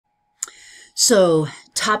So,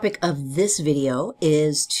 topic of this video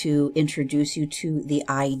is to introduce you to the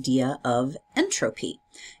idea of entropy.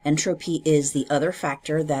 Entropy is the other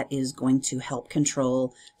factor that is going to help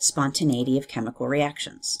control spontaneity of chemical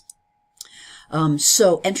reactions.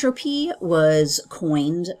 So entropy was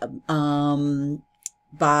coined by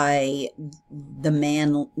the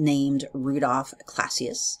man named Rudolf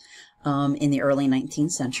Clausius in the early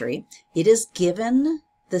 19th century. It is given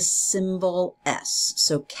the symbol S.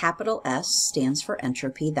 So capital S stands for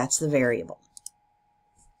entropy. That's the variable.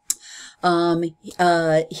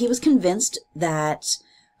 He was convinced that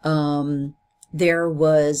there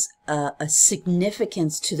was a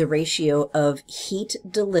significance to the ratio of heat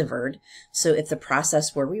delivered, so if the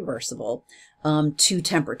process were reversible, to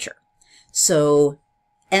temperature. So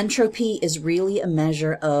entropy is really a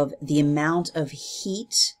measure of the amount of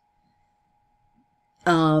heat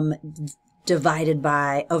divided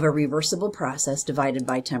by, of a reversible process divided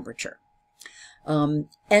by temperature.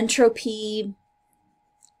 Entropy,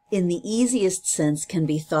 in the easiest sense, can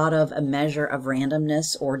be thought of a measure of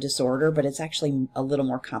randomness or disorder, but it's actually a little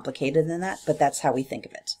more complicated than that, but that's how we think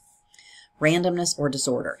of it. Randomness or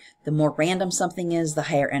disorder. The more random something is, the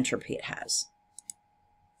higher entropy it has.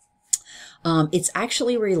 It's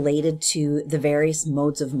actually related to the various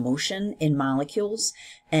modes of motion in molecules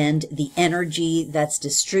and the energy that's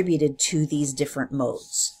distributed to these different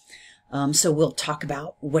modes. So we'll talk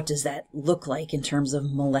about what does that look like in terms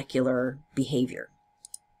of molecular behavior.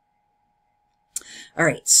 All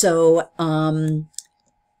right, so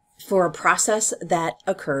for a process that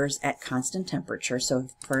occurs at constant temperature, so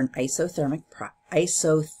for an isothermal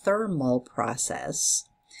process,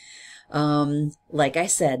 like I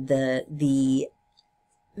said, the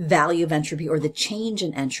value of entropy, or the change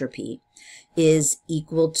in entropy, is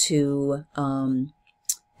equal to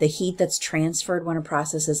the heat that's transferred when a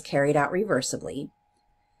process is carried out reversibly,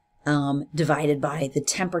 divided by the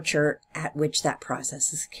temperature at which that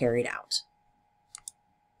process is carried out.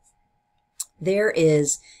 There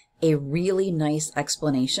is a really nice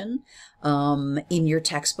explanation in your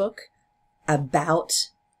textbook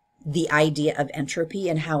about the idea of entropy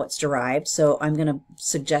and how it's derived. So I'm going to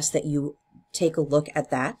suggest that you take a look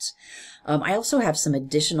at that. I also have some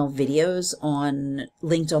additional videos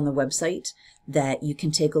linked on the website that you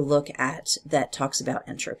can take a look at that talks about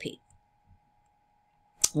entropy.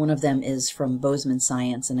 One of them is from Bozeman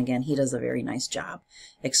Science, and again, he does a very nice job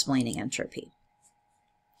explaining entropy.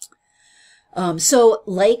 So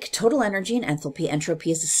like total energy and enthalpy,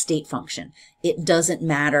 entropy is a state function. It doesn't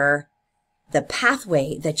matter the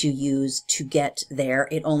pathway that you use to get there.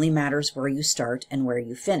 It only matters where you start and where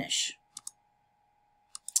you finish.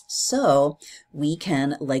 So we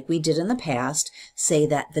can, like we did in the past, say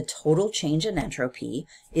that the total change in entropy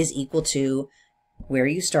is equal to where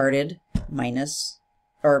you started minus,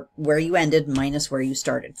 or where you ended minus where you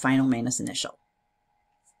started, final minus initial.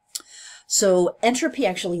 So entropy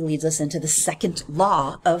actually leads us into the second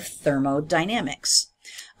law of thermodynamics.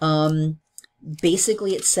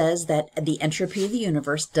 Basically, it says that the entropy of the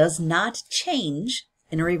universe does not change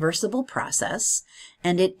in a reversible process,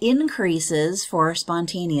 and it increases for a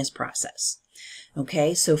spontaneous process.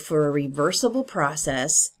 Okay, so for a reversible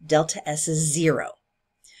process, delta S is 0.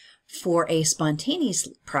 For a spontaneous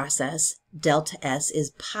process, delta S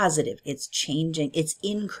is positive. It's changing, it's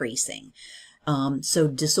increasing. So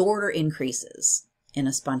disorder increases in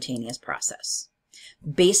a spontaneous process.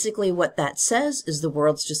 Basically, what that says is the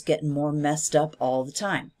world's just getting more messed up all the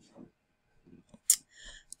time.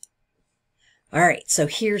 All right, so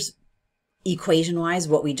here's equation-wise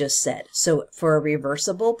what we just said. So for a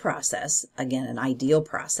reversible process, again, an ideal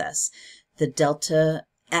process, the delta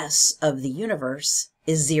S of the universe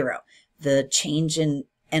is 0. The change in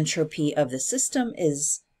entropy of the system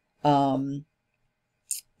is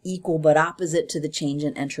equal but opposite to the change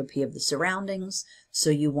in entropy of the surroundings, so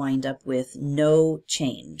you wind up with no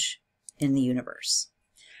change in the universe.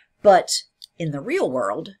 But in the real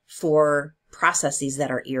world, for processes that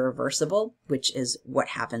are irreversible, which is what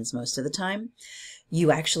happens most of the time, you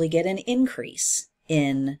actually get an increase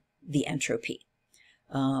in the entropy.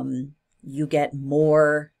 You get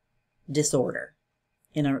more disorder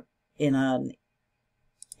in a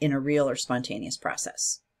real or spontaneous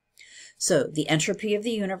process. So the entropy of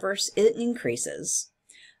the universe, it increases,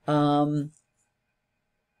 but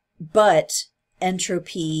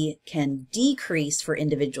entropy can decrease for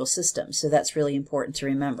individual systems. So that's really important to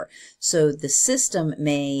remember. So the system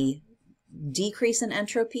may decrease in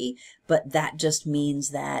entropy, but that just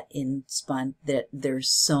means that that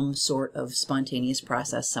there's some sort of spontaneous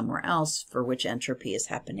process somewhere else for which entropy is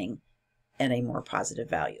happening at a more positive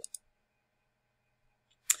value.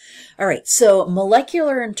 All right, so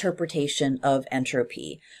molecular interpretation of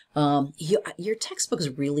entropy. Your textbook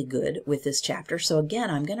is really good with this chapter. So again,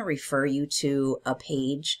 I'm going to refer you to a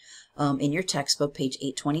page in your textbook, page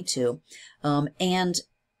 822, and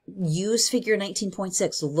use figure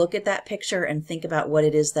 19.6. Look at that picture and think about what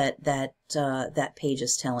it is that page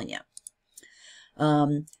is telling you.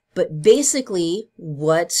 But basically,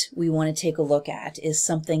 what we want to take a look at is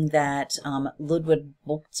something that Ludwig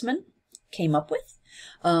Boltzmann came up with.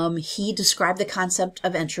 He described the concept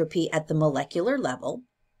of entropy at the molecular level.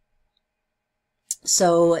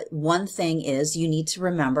 So one thing is you need to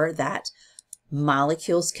remember that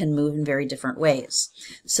molecules can move in very different ways.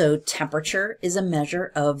 So temperature is a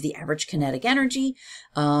measure of the average kinetic energy,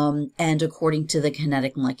 and according to the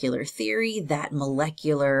kinetic molecular theory, that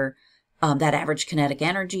average kinetic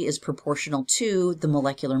energy is proportional to the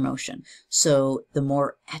molecular motion. So the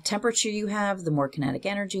more temperature you have, the more kinetic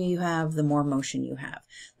energy you have, the more motion you have.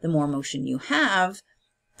 The more motion you have,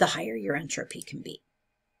 the higher your entropy can be.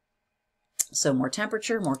 So more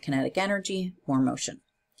temperature, more kinetic energy, more motion.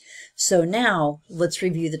 So now let's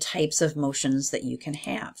review the types of motions that you can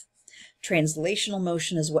have. Translational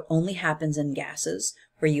motion is what only happens in gases,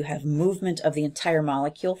 where you have movement of the entire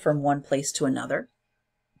molecule from one place to another.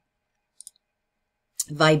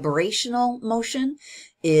 Vibrational motion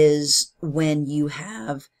is when you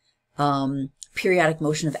have periodic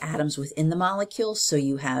motion of atoms within the molecule. So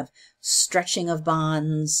you have stretching of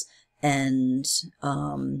bonds and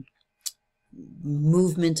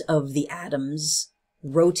movement of the atoms,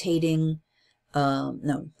 rotating.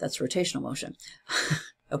 No, that's rotational motion.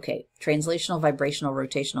 Okay, translational, vibrational,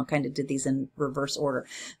 rotational, kind of did these in reverse order.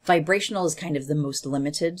 Vibrational is kind of the most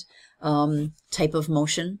limited type of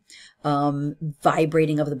motion.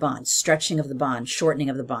 Vibrating of the bond, stretching of the bond, shortening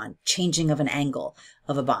of the bond, changing of an angle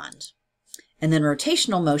of a bond. And then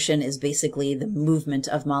rotational motion is basically the movement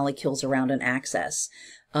of molecules around an axis,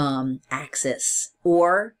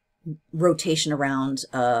 or rotation around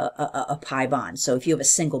a pi bond. So if you have a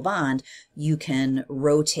single bond, you can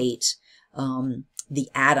rotate the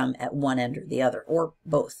atom at one end or the other, or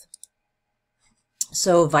both.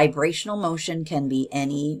 So vibrational motion can be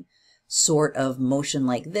any sort of motion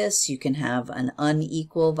like this. You can have an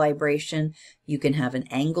unequal vibration. You can have an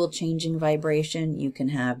angle changing vibration. You can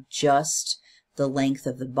have just the length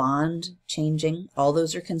of the bond changing. All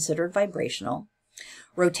those are considered vibrational.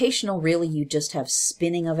 Rotational, really, you just have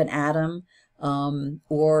spinning of an atom,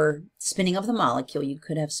 or spinning of the molecule. You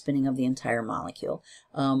could have spinning of the entire molecule,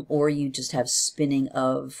 or you just have spinning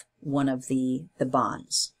of one of the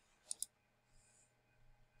bonds.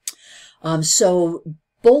 So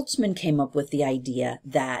Boltzmann came up with the idea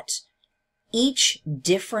that each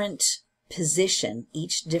different position,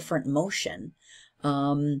 each different motion,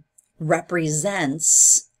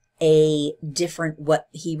 represents a different, what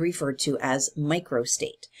he referred to as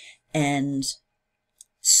microstate. And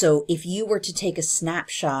so if you were to take a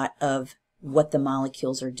snapshot of what the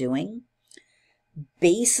molecules are doing,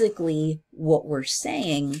 basically what we're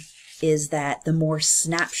saying is that the more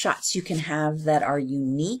snapshots you can have that are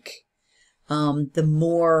unique, the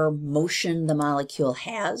more motion the molecule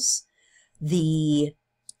has, the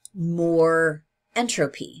more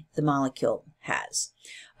entropy the molecule has.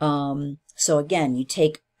 So again, you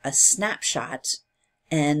take a snapshot,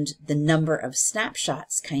 and the number of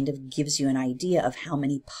snapshots kind of gives you an idea of how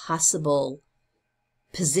many possible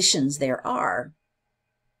positions there are.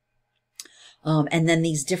 And then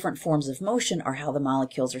these different forms of motion are how the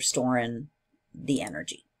molecules are storing the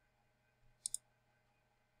energy.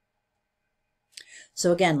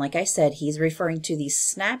 So again, like I said, he's referring to these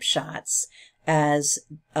snapshots as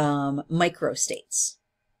microstates.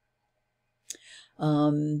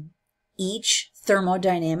 Each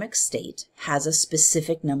thermodynamic state has a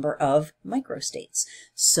specific number of microstates.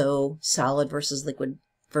 So solid versus liquid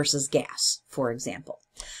versus gas, for example.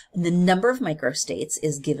 And the number of microstates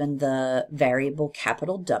is given the variable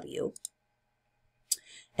capital W.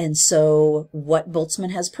 And so what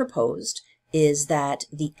Boltzmann has proposed is that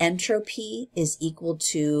the entropy is equal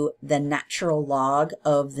to the natural log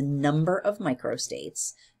of the number of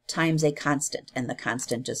microstates times a constant. And the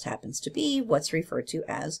constant just happens to be what's referred to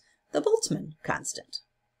as the Boltzmann constant.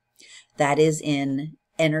 That is in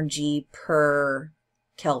energy per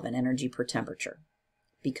Kelvin, energy per temperature.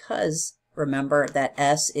 Because remember that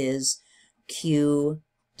S is Q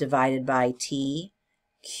divided by T.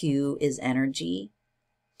 Q is energy.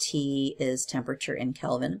 T is temperature in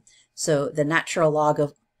Kelvin. So the natural log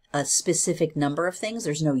of a specific number of things,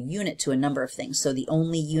 there's no unit to a number of things. So the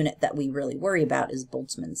only unit that we really worry about is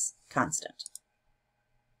Boltzmann's constant.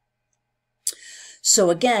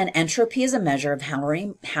 So again, entropy is a measure of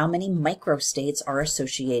how many microstates are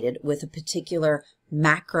associated with a particular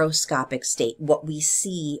macroscopic state, what we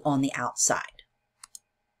see on the outside.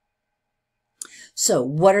 So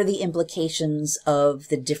what are the implications of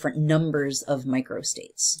the different numbers of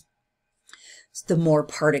microstates? The more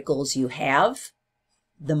particles you have,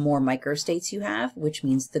 the more microstates you have, which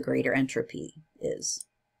means the greater entropy is.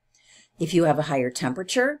 If you have a higher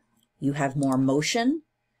temperature, you have more motion,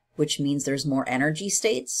 which means there's more energy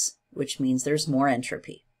states, which means there's more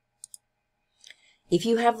entropy. If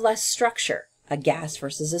you have less structure, a gas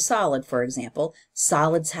versus a solid, for example,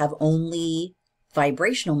 solids have only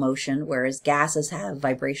vibrational motion, whereas gases have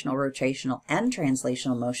vibrational, rotational, and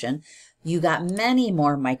translational motion. You got many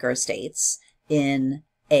more microstates in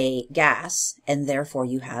a gas, and therefore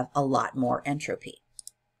you have a lot more entropy.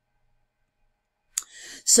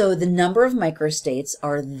 So the number of microstates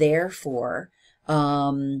are therefore,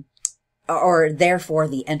 the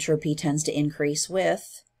entropy tends to increase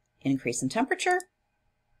with increase in temperature,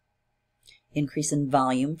 increase in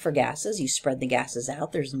volume for gases. You spread the gases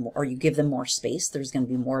out, there's more, or you give them more space, there's going to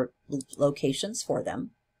be more locations for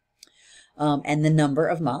them. And the number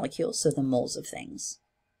of molecules, so the moles of things.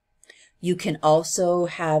 You can also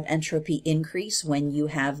have entropy increase when you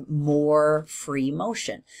have more free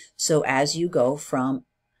motion. So as you go from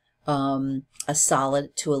a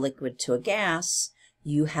solid to a liquid to a gas,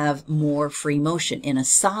 you have more free motion. In a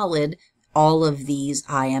solid, all of these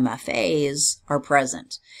IMFAs are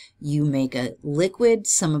present. You make a liquid,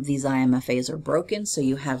 some of these IMFAs are broken, so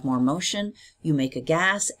you have more motion. You make a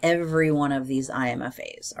gas, every one of these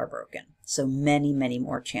IMFAs are broken. So many, many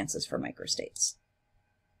more chances for microstates.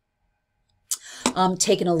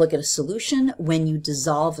 Taking a look at a solution, when you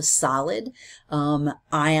dissolve a solid,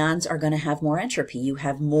 ions are going to have more entropy. You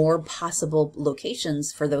have more possible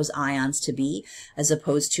locations for those ions to be, as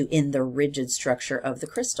opposed to in the rigid structure of the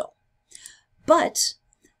crystal. But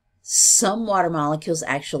some water molecules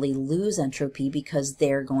actually lose entropy because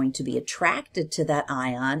they're going to be attracted to that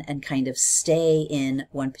ion and kind of stay in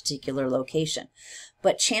one particular location.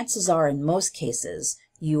 But chances are, in most cases,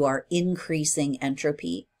 you are increasing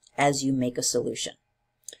entropy as you make a solution.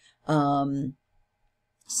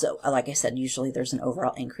 So like I said, usually there's an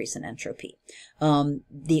overall increase in entropy.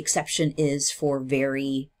 The exception is for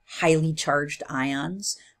very highly charged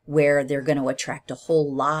ions, where they're going to attract a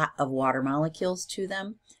whole lot of water molecules to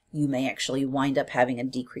them. You may actually wind up having a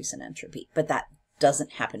decrease in entropy, but that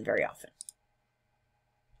doesn't happen very often.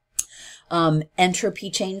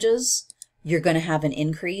 Entropy changes. You're going to have an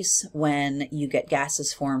increase when you get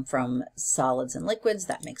gases formed from solids and liquids.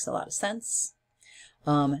 That makes a lot of sense.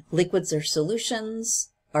 Liquids or solutions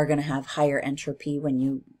are going to have higher entropy when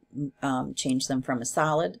you change them from a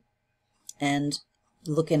solid. And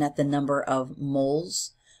looking at the number of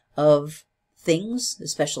moles of things,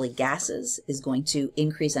 especially gases, is going to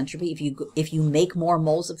increase entropy. If you make more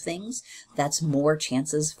moles of things, that's more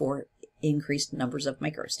chances for increased numbers of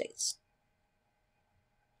microstates.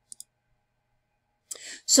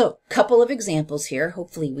 So, couple of examples here.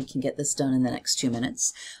 Hopefully we can get this done in the next 2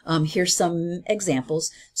 minutes. Here's some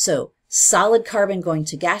examples. So, solid carbon going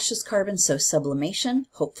to gaseous carbon, so sublimation.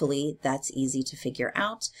 Hopefully that's easy to figure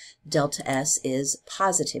out. Delta S is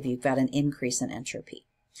positive. You've got an increase in entropy.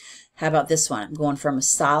 How about this one? I'm going from a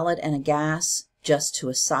solid and a gas just to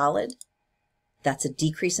a solid. That's a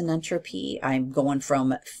decrease in entropy. I'm going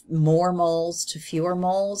from more moles to fewer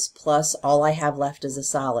moles, plus all I have left is a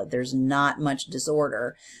solid. There's not much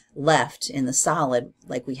disorder left in the solid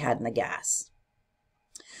like we had in the gas.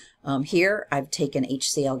 Here I've taken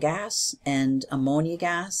HCl gas and ammonia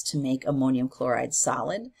gas to make ammonium chloride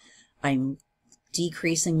solid. I'm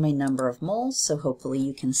decreasing my number of moles, so hopefully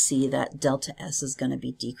you can see that delta S is going to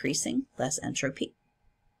be decreasing, less entropy.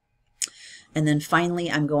 And then finally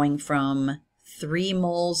I'm going from 3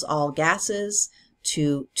 moles all gases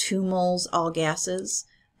to 2 moles all gases.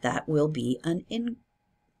 That will be an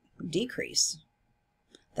decrease.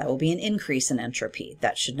 That will be an increase in entropy.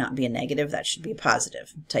 That should not be a negative, that should be a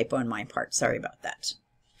positive. Typo on my part, sorry about that.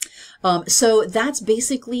 So that's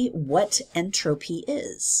basically what entropy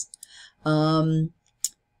is. I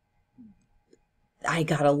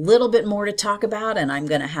got a little bit more to talk about, and I'm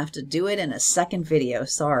going to have to do it in a second video,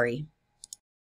 sorry.